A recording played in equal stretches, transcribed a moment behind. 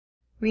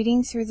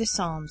Reading through the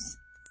Psalms,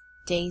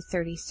 Day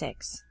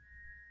 36.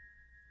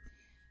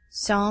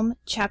 Psalm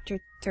chapter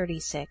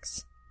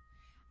 36.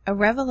 A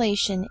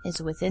revelation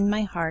is within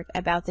my heart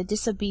about the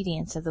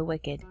disobedience of the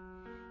wicked.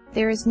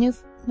 There is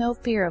no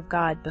fear of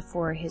God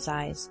before his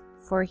eyes,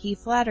 for he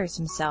flatters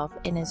himself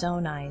in his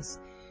own eyes,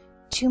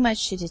 too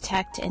much to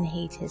detect and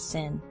hate his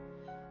sin.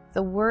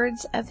 The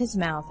words of his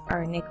mouth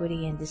are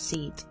iniquity and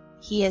deceit.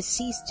 He has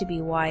ceased to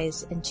be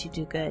wise and to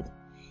do good.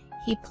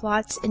 He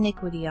plots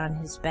iniquity on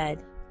his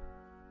bed.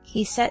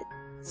 He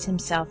sets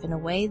himself in a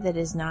way that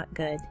is not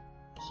good.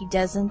 He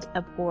doesn't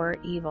abhor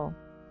evil.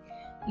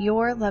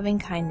 Your loving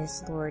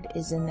kindness, Lord,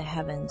 is in the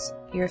heavens.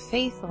 Your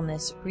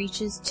faithfulness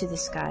reaches to the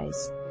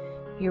skies.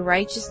 Your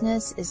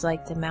righteousness is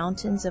like the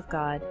mountains of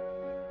God.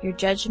 Your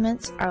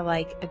judgments are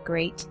like a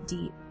great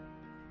deep.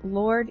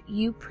 Lord,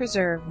 you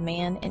preserve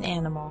man and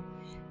animal.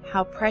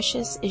 How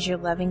precious is your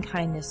loving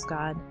kindness,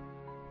 God.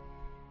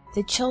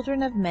 The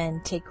children of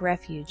men take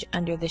refuge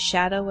under the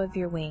shadow of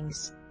your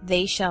wings.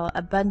 They shall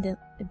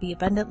be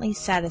abundantly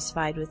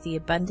satisfied with the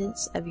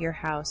abundance of your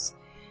house.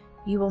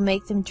 You will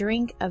make them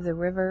drink of the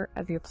river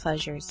of your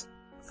pleasures.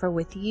 For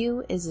with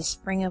you is a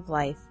spring of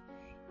life.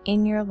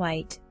 In your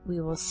light we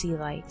will see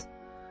light.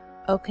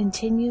 O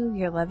continue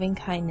your loving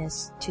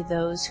kindness to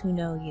those who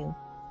know you,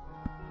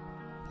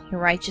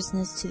 your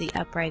righteousness to the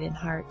upright in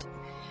heart.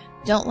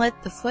 Don't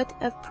let the foot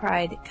of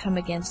pride come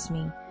against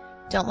me.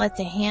 Don't let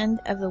the hand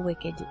of the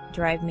wicked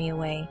drive me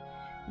away.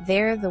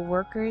 There the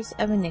workers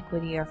of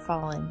iniquity are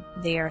fallen.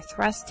 They are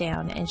thrust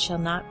down and shall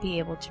not be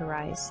able to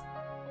rise.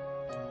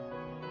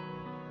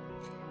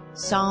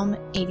 Psalm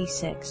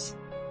 86.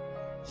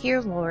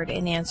 Hear, Lord,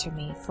 and answer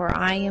me, for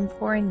I am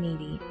poor and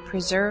needy.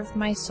 Preserve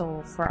my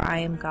soul, for I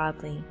am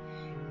godly.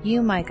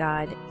 You, my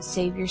God,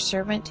 save your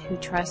servant who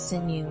trusts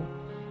in you.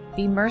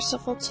 Be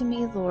merciful to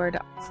me, Lord,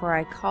 for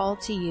I call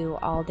to you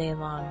all day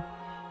long.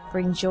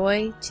 Bring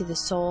joy to the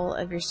soul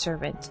of your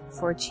servant,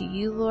 for to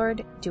you,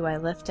 Lord, do I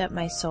lift up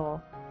my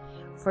soul.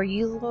 For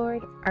you,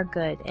 Lord, are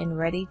good and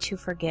ready to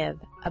forgive,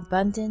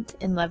 abundant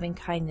in loving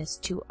kindness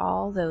to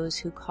all those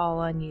who call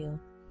on you.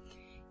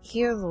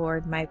 Hear,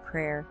 Lord, my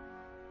prayer.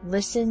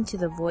 Listen to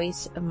the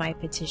voice of my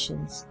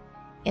petitions.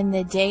 In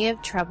the day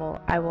of trouble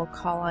I will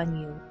call on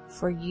you,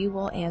 for you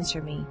will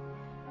answer me.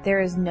 There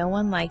is no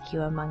one like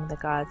you among the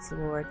gods,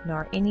 Lord,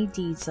 nor any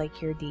deeds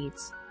like your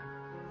deeds.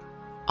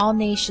 All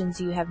nations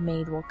you have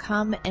made will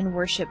come and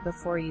worship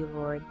before you,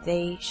 Lord.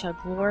 They shall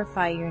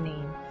glorify your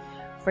name.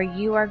 For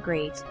you are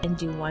great and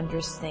do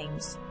wondrous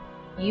things.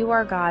 You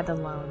are God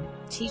alone.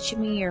 Teach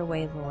me your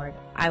way, Lord.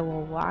 I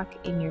will walk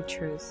in your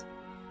truth.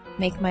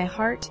 Make my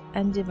heart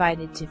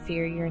undivided to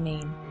fear your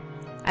name.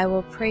 I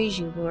will praise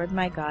you, Lord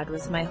my God,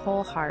 with my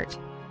whole heart.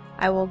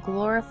 I will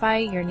glorify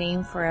your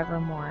name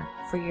forevermore,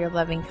 for your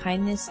loving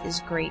kindness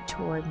is great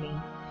toward me.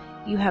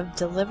 You have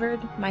delivered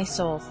my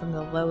soul from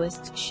the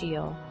lowest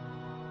Sheol.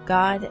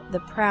 God, the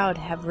proud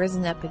have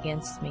risen up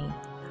against me.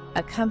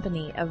 A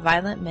company of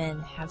violent men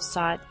have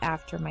sought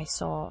after my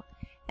soul,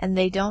 and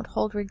they don't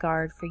hold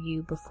regard for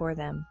you before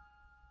them.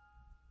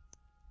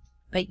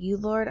 But you,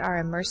 Lord, are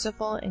a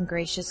merciful and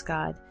gracious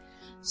God,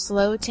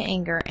 slow to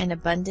anger and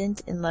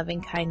abundant in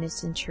loving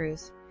kindness and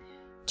truth.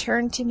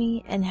 Turn to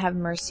me and have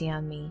mercy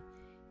on me.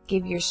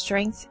 Give your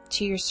strength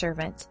to your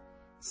servant.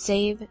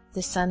 Save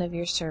the son of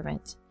your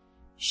servant.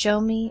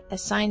 Show me a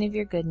sign of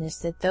your goodness,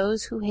 that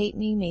those who hate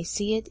me may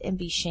see it and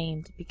be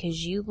shamed,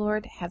 because you,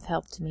 Lord, have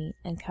helped me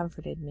and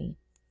comforted me.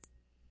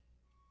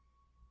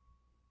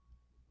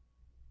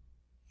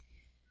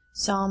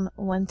 Psalm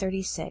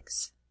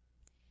 136.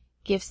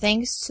 Give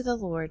thanks to the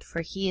Lord,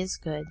 for he is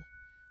good,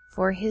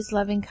 for his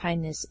loving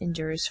kindness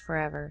endures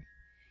forever.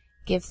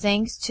 Give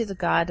thanks to the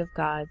God of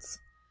gods,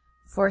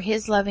 for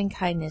his loving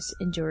kindness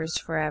endures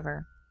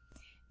forever.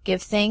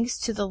 Give thanks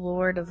to the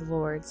Lord of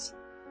lords,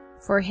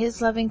 for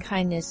his loving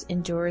kindness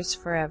endures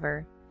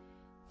forever.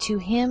 To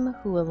him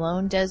who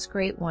alone does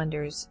great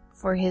wonders,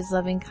 for his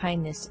loving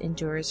kindness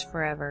endures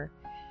forever.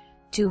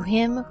 To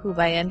him who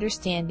by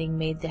understanding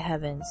made the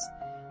heavens,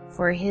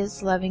 for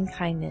his loving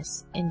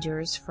kindness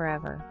endures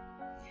forever.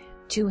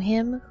 To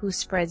him who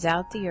spreads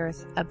out the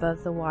earth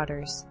above the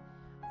waters,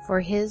 for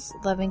his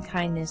loving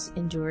kindness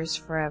endures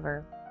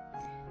forever.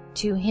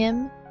 To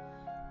him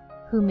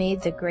who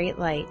made the great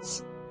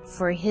lights,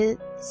 for his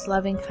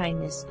loving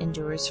kindness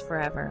endures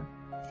forever.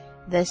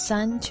 The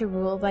sun to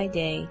rule by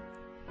day,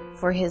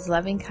 for his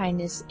loving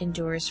kindness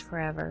endures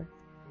forever.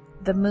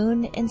 The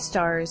moon and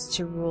stars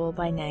to rule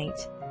by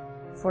night,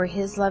 for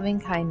his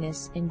loving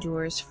kindness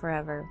endures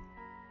forever.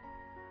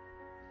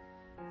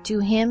 To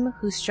him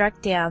who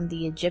struck down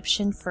the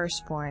Egyptian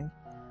firstborn,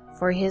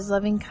 for his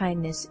loving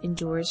kindness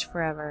endures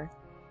forever,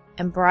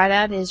 and brought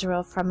out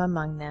Israel from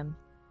among them,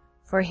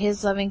 for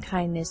his loving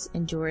kindness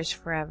endures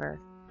forever.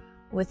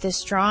 With a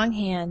strong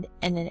hand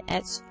and an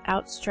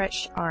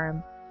outstretched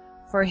arm,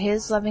 for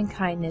his loving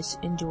kindness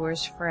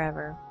endures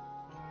forever.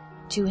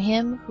 To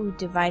him who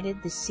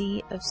divided the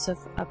sea of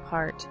Suf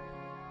apart,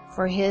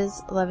 for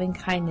his loving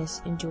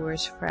kindness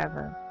endures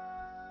forever,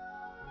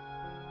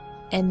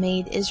 and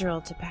made Israel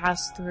to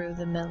pass through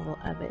the middle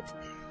of it,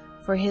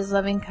 for his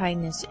loving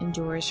kindness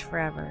endures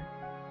forever.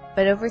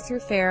 But overthrew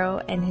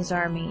Pharaoh and his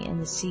army in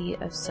the sea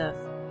of Suf,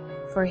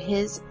 for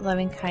his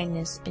loving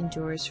kindness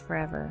endures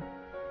forever.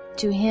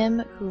 To him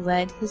who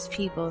led his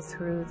people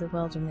through the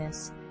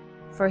wilderness,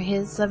 for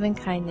his loving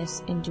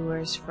kindness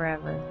endures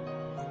forever.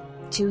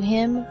 To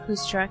him who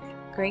struck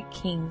great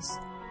kings,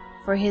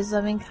 for his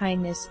loving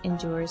kindness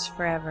endures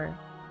forever,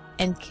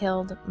 and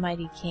killed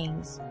mighty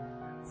kings,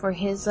 for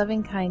his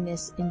loving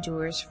kindness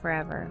endures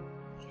forever.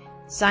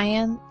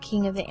 Sihon,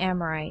 king of the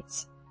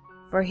Amorites,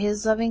 for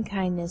his loving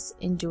kindness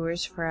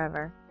endures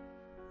forever.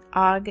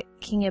 Og,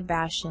 king of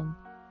Bashan,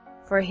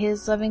 for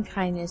his loving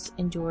kindness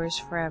endures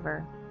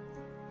forever.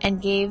 And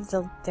gave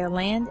their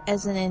land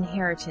as an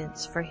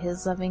inheritance, for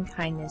his loving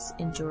kindness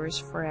endures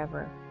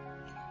forever.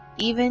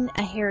 Even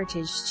a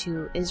heritage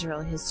to Israel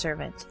his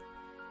servant,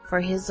 for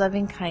his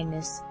loving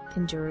kindness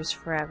endures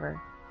forever.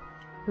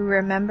 Who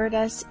remembered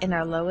us in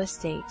our low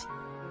estate,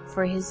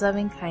 for his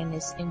loving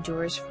kindness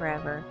endures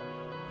forever,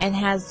 and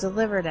has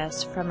delivered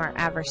us from our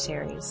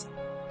adversaries,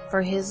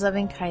 for his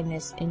loving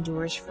kindness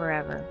endures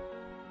forever.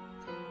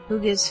 Who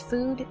gives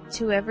food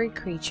to every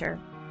creature,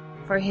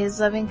 for his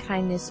loving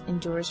kindness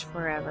endures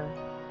forever.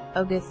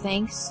 O give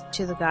thanks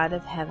to the God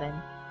of heaven,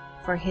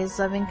 for his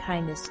loving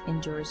kindness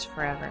endures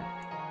forever.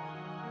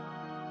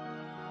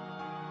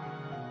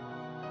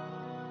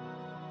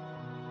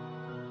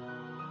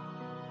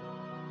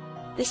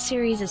 This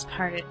series is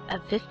part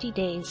of 50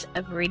 days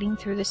of reading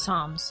through the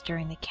Psalms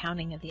during the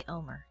counting of the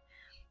Omer,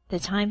 the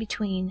time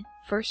between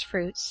First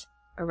Fruits,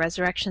 or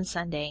Resurrection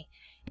Sunday,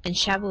 and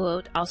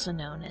Shavuot, also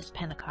known as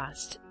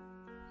Pentecost.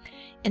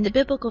 In the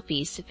biblical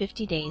feast, the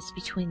 50 days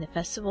between the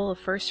festival of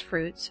First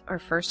Fruits, or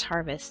First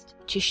Harvest,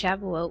 to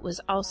Shavuot was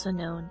also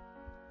known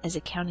as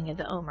a counting of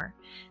the Omer,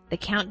 the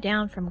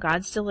countdown from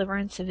God's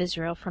deliverance of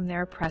Israel from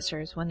their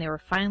oppressors when they were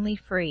finally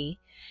free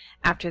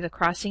after the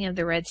crossing of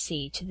the Red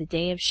Sea, to the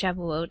day of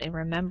Shavuot in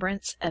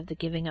remembrance of the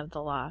giving of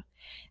the law.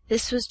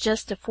 This was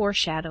just a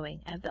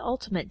foreshadowing of the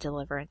ultimate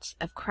deliverance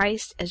of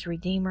Christ as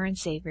Redeemer and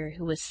Savior,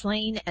 who was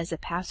slain as a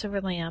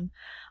Passover lamb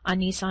on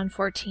Nisan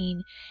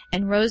 14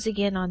 and rose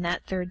again on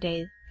that third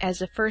day as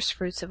the first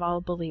fruits of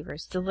all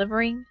believers,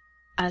 delivering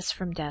us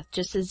from death,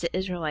 just as the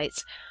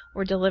Israelites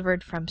were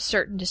delivered from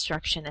certain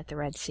destruction at the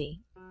Red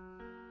Sea.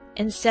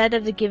 Instead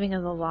of the giving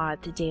of the law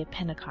at the day of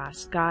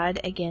Pentecost,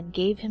 God again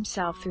gave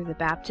himself through the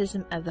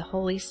baptism of the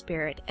Holy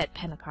Spirit at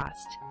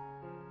Pentecost.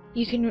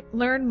 You can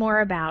learn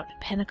more about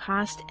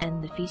Pentecost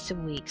and the Feast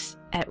of Weeks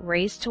at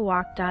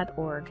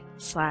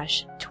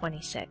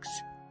raisetowalk.org/26.